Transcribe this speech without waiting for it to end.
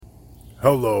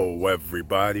Hello,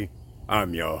 everybody.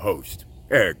 I'm your host,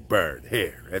 Eric Bird,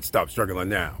 here at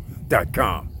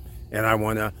StopStrugglingNow.com. And I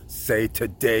want to say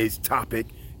today's topic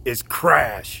is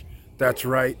crash. That's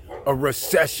right, a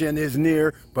recession is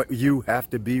near, but you have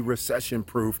to be recession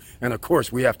proof. And of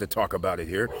course, we have to talk about it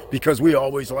here because we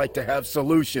always like to have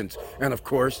solutions. And of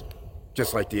course,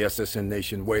 just like the SSN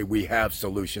Nation way, we have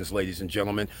solutions, ladies and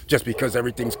gentlemen. Just because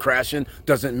everything's crashing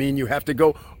doesn't mean you have to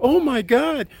go, oh my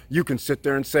God. You can sit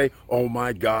there and say, oh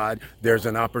my God, there's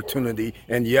an opportunity.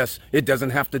 And yes, it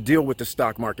doesn't have to deal with the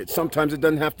stock market. Sometimes it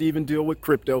doesn't have to even deal with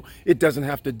crypto. It doesn't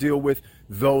have to deal with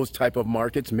those type of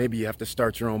markets. Maybe you have to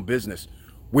start your own business.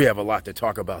 We have a lot to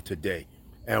talk about today.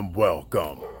 And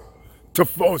welcome to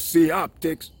Foci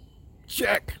Optics.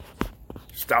 Check.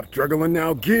 Stop struggling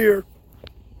now gear.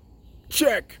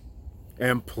 Check.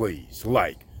 And please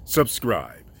like,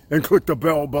 subscribe, and click the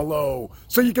bell below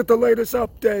so you get the latest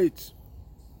updates.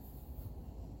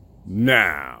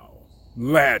 Now,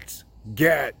 let's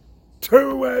get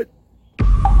to it.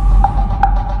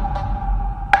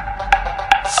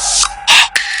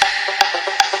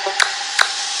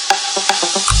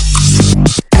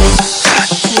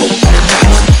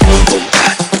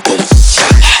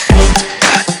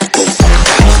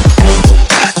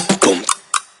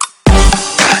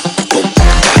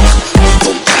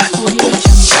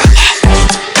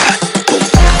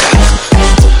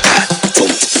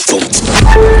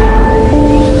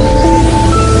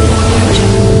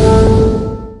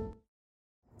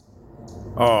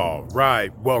 All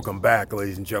right, welcome back,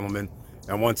 ladies and gentlemen.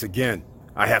 And once again,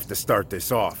 I have to start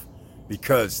this off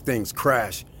because things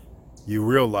crash. You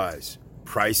realize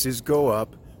prices go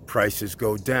up, prices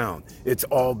go down. It's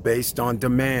all based on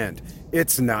demand.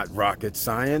 It's not rocket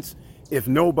science. If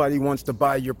nobody wants to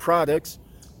buy your products,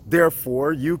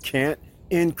 therefore you can't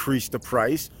increase the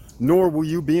price, nor will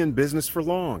you be in business for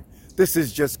long. This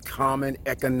is just common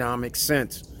economic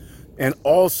sense. And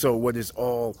also what is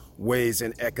always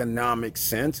in economic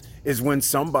sense is when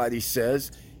somebody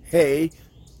says, hey,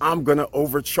 I'm going to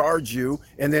overcharge you.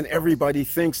 And then everybody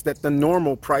thinks that the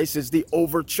normal price is the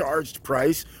overcharged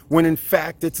price when in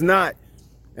fact it's not.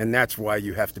 And that's why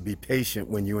you have to be patient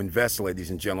when you invest, ladies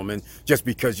and gentlemen. Just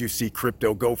because you see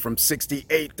crypto go from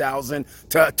 68,000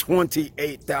 to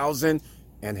 28,000,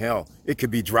 and hell, it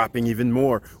could be dropping even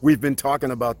more. We've been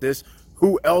talking about this.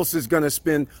 Who else is going to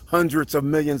spend hundreds of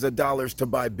millions of dollars to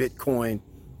buy Bitcoin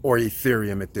or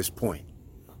Ethereum at this point?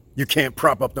 You can't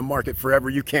prop up the market forever.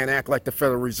 You can't act like the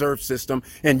Federal Reserve System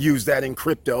and use that in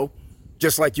crypto,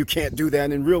 just like you can't do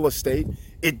that in real estate.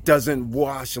 It doesn't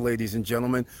wash, ladies and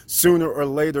gentlemen. Sooner or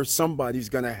later, somebody's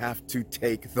going to have to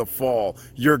take the fall.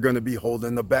 You're going to be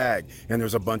holding the bag. And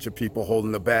there's a bunch of people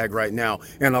holding the bag right now.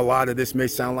 And a lot of this may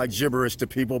sound like gibberish to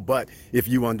people, but if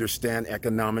you understand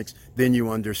economics, then you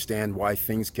understand why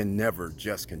things can never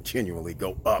just continually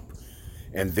go up.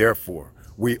 And therefore,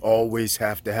 we always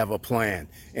have to have a plan.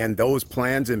 And those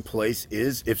plans in place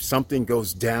is if something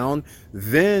goes down,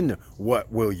 then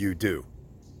what will you do?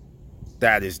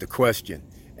 That is the question.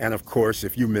 And of course,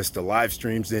 if you missed the live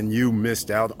streams, then you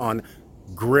missed out on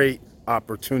great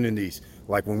opportunities.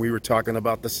 Like when we were talking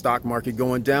about the stock market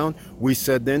going down, we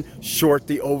said then short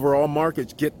the overall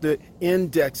markets, get the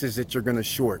indexes that you're going to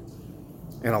short.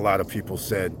 And a lot of people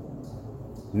said,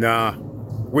 nah,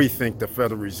 we think the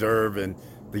Federal Reserve and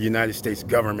the United States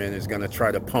government is going to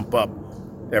try to pump up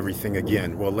everything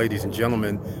again. Well, ladies and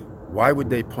gentlemen, why would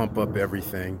they pump up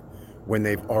everything when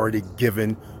they've already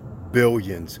given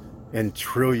billions and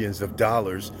trillions of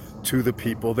dollars to the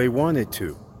people they wanted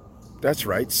to? That's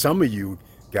right. Some of you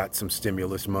got some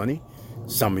stimulus money.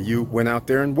 Some of you went out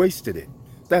there and wasted it.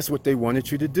 That's what they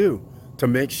wanted you to do, to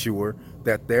make sure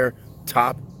that their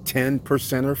top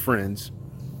 10% of friends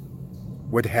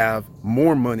would have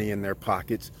more money in their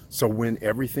pockets. So when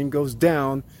everything goes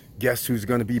down, guess who's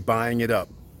going to be buying it up?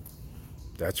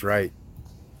 That's right.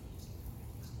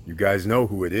 You guys know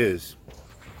who it is.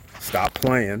 Stop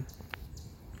playing.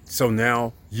 So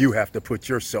now you have to put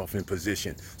yourself in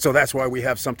position. So that's why we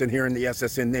have something here in the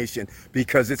SSN Nation,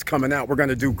 because it's coming out. We're going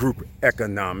to do group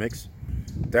economics.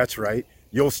 That's right.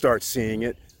 You'll start seeing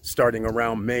it starting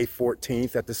around May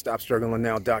 14th at the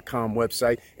StopStrugglingNow.com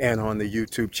website and on the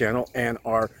YouTube channel and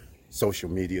our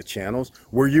social media channels,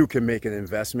 where you can make an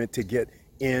investment to get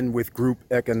in with group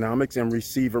economics and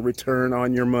receive a return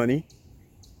on your money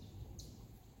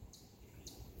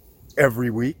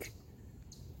every week.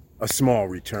 A small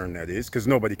return, that is, because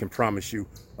nobody can promise you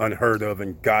unheard of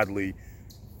and godly,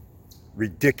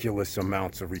 ridiculous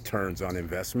amounts of returns on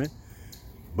investment.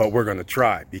 But we're going to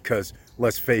try, because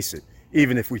let's face it,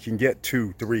 even if we can get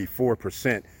 2, 3,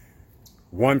 4%,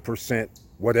 1%,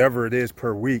 whatever it is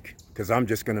per week, because I'm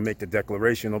just going to make the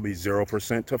declaration it'll be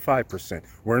 0% to 5%.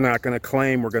 We're not going to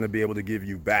claim we're going to be able to give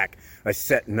you back a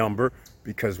set number,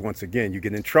 because once again, you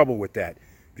get in trouble with that.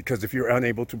 Because if you're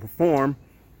unable to perform,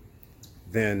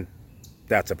 then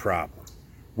that's a problem.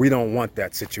 We don't want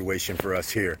that situation for us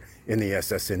here in the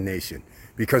SSN Nation,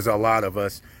 because a lot of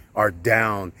us are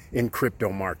down in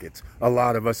crypto markets. A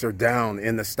lot of us are down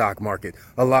in the stock market.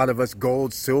 A lot of us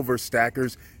gold, silver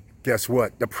stackers, guess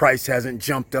what? The price hasn't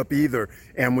jumped up either.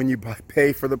 And when you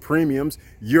pay for the premiums,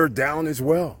 you're down as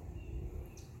well.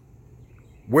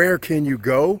 Where can you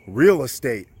go? Real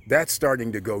estate, that's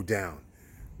starting to go down.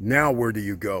 Now where do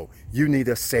you go? You need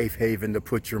a safe haven to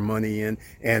put your money in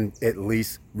and at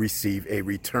least receive a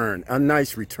return, a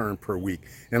nice return per week.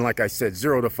 And like I said,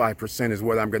 0 to 5% is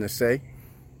what I'm going to say.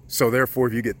 So therefore,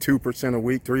 if you get 2% a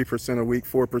week, 3% a week,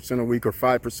 4% a week, or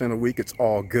 5% a week, it's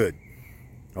all good.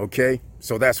 Okay,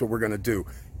 so that's what we're going to do.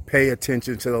 Pay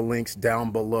attention to the links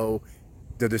down below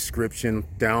the description,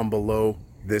 down below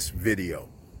this video.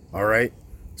 All right,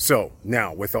 so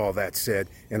now with all that said,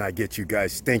 and I get you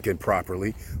guys thinking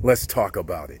properly, let's talk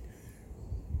about it.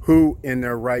 Who in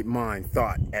their right mind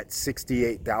thought at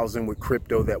 68,000 with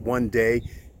crypto that one day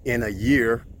in a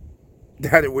year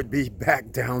that it would be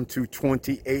back down to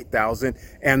 28,000,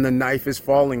 and the knife is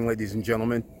falling, ladies and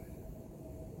gentlemen?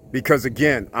 Because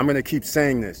again, I'm going to keep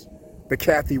saying this. The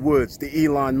Cathie Woods, the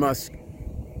Elon Musk,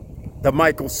 the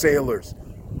Michael Saylors,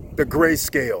 the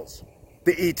Grayscales,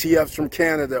 the ETFs from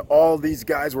Canada, all these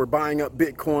guys were buying up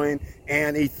Bitcoin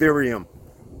and Ethereum.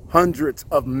 Hundreds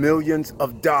of millions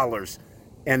of dollars.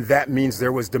 And that means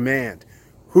there was demand.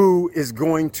 Who is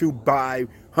going to buy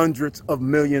hundreds of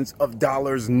millions of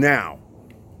dollars now?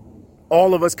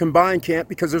 All of us combined can't,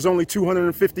 because there's only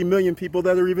 250 million people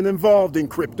that are even involved in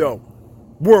crypto.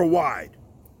 Worldwide.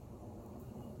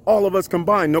 All of us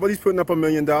combined. Nobody's putting up $1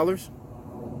 million.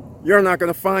 You're not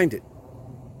going to find it.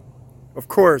 Of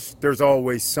course, there's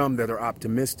always some that are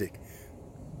optimistic.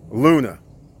 Luna,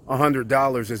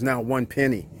 $100 is now 1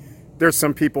 penny. There's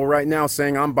some people right now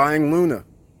saying, I'm buying Luna.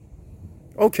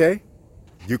 Okay,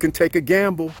 you can take a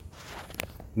gamble.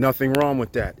 Nothing wrong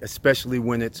with that, especially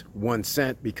when it's 1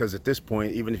 cent, because at this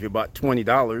point, even if you bought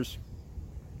 $20,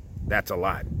 that's a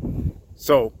lot.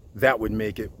 So that would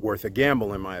make it worth a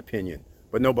gamble, in my opinion.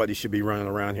 But nobody should be running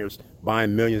around here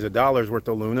buying millions of dollars worth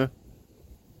of Luna.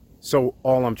 So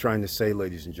all I'm trying to say,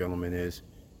 ladies and gentlemen, is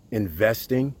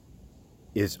investing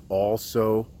is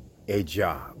also a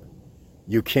job.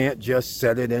 You can't just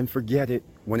set it and forget it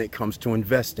when it comes to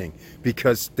investing,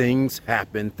 because things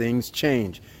happen, things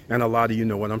change. And a lot of you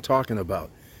know what I'm talking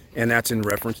about. And that's in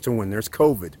reference to when there's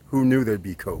COVID. Who knew there'd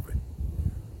be COVID?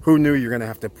 Who knew you're going to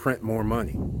have to print more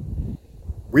money?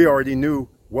 We already knew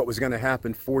what was going to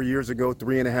happen 4 years ago,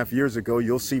 3.5 years ago.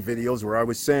 You'll see videos where I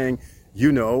was saying,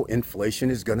 you know,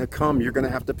 inflation is going to come. You're going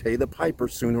to have to pay the piper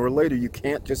sooner or later. You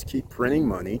can't just keep printing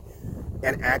money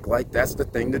and act like that's the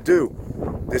thing to do.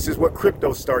 This is what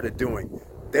crypto started doing.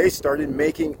 They started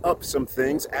making up some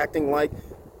things, acting like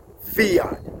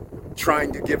fiat,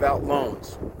 trying to give out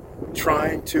loans,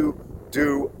 trying to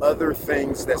do other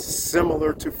things that's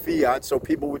similar to fiat so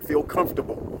people would feel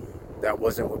comfortable. That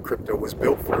wasn't what crypto was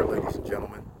built for, ladies and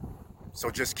gentlemen. So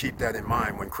just keep that in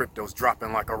mind when crypto's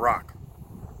dropping like a rock.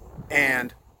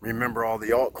 And remember all the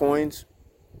altcoins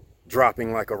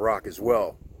dropping like a rock as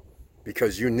well,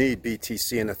 because you need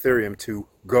BTC and Ethereum to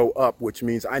go up, which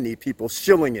means I need people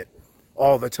shilling it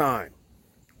all the time.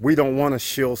 We don't want to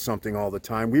shill something all the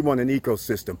time. We want an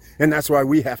ecosystem. And that's why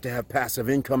we have to have passive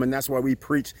income. And that's why we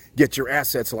preach, get your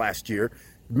assets last year.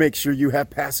 Make sure you have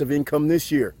passive income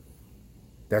this year.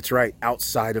 That's right,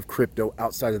 outside of crypto,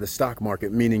 outside of the stock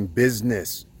market, meaning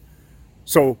business.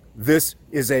 So this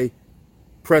is a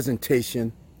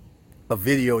presentation, a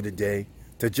video today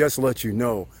to just let you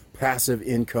know passive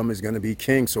income is going to be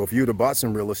king. So if you'd have bought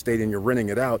some real estate and you're renting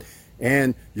it out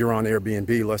and you're on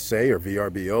Airbnb, let's say, or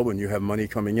VRBO, and you have money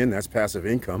coming in, that's passive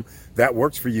income. That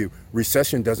works for you.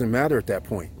 Recession doesn't matter at that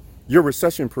point. You're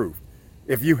recession proof.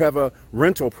 If you have a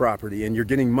rental property and you're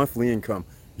getting monthly income,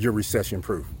 you're recession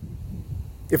proof.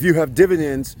 If you have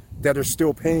dividends that are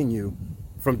still paying you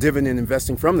from dividend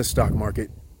investing from the stock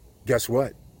market, guess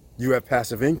what? You have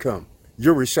passive income.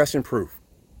 You're recession proof.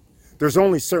 There's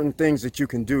only certain things that you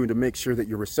can do to make sure that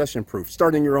you're recession proof.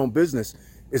 Starting your own business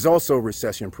is also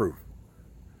recession proof.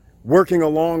 Working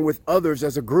along with others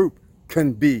as a group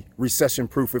can be recession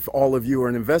proof if all of you are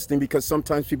investing, because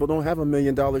sometimes people don't have $1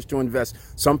 million to invest.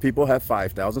 Some people have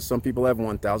 5,000, some people have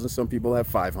 1,000, some people have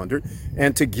 500,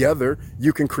 and together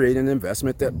you can create an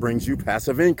investment that brings you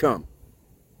passive income.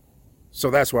 So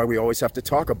that's why we always have to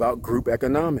talk about group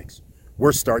economics.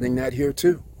 We're starting that here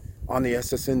too on the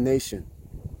SSN Nation.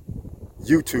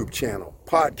 YouTube channel,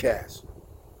 podcast.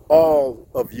 All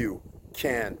of you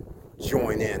can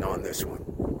join in on this one.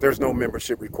 There's no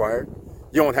membership required.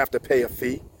 You don't have to pay a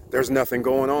fee. There's nothing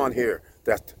going on here.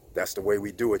 That's the way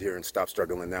we do it here in Stop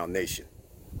Struggling Now Nation.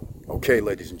 Okay,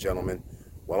 ladies and gentlemen.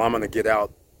 Well, I'm going to get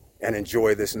out and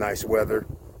enjoy this nice weather.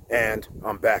 And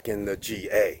I'm back in the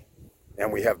GA.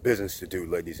 And we have business to do,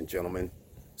 ladies and gentlemen.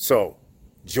 So,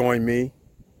 join me.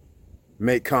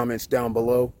 Make comments down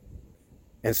below.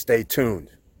 And stay tuned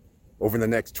over the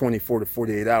next 24 to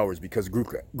 48 hours because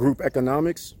group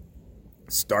economics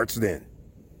starts then.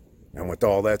 And with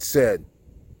all that said,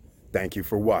 thank you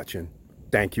for watching.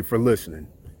 Thank you for listening.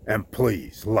 And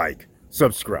please like,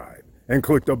 subscribe, and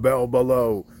click the bell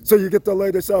below so you get the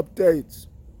latest updates.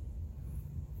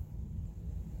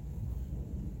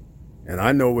 And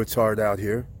I know it's hard out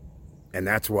here, and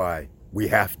that's why we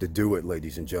have to do it,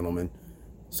 ladies and gentlemen.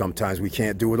 Sometimes we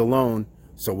can't do it alone,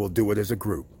 so we'll do it as a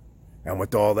group. And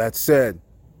with all that said,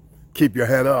 keep your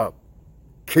head up,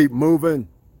 keep moving,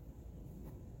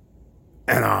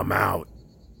 and I'm out.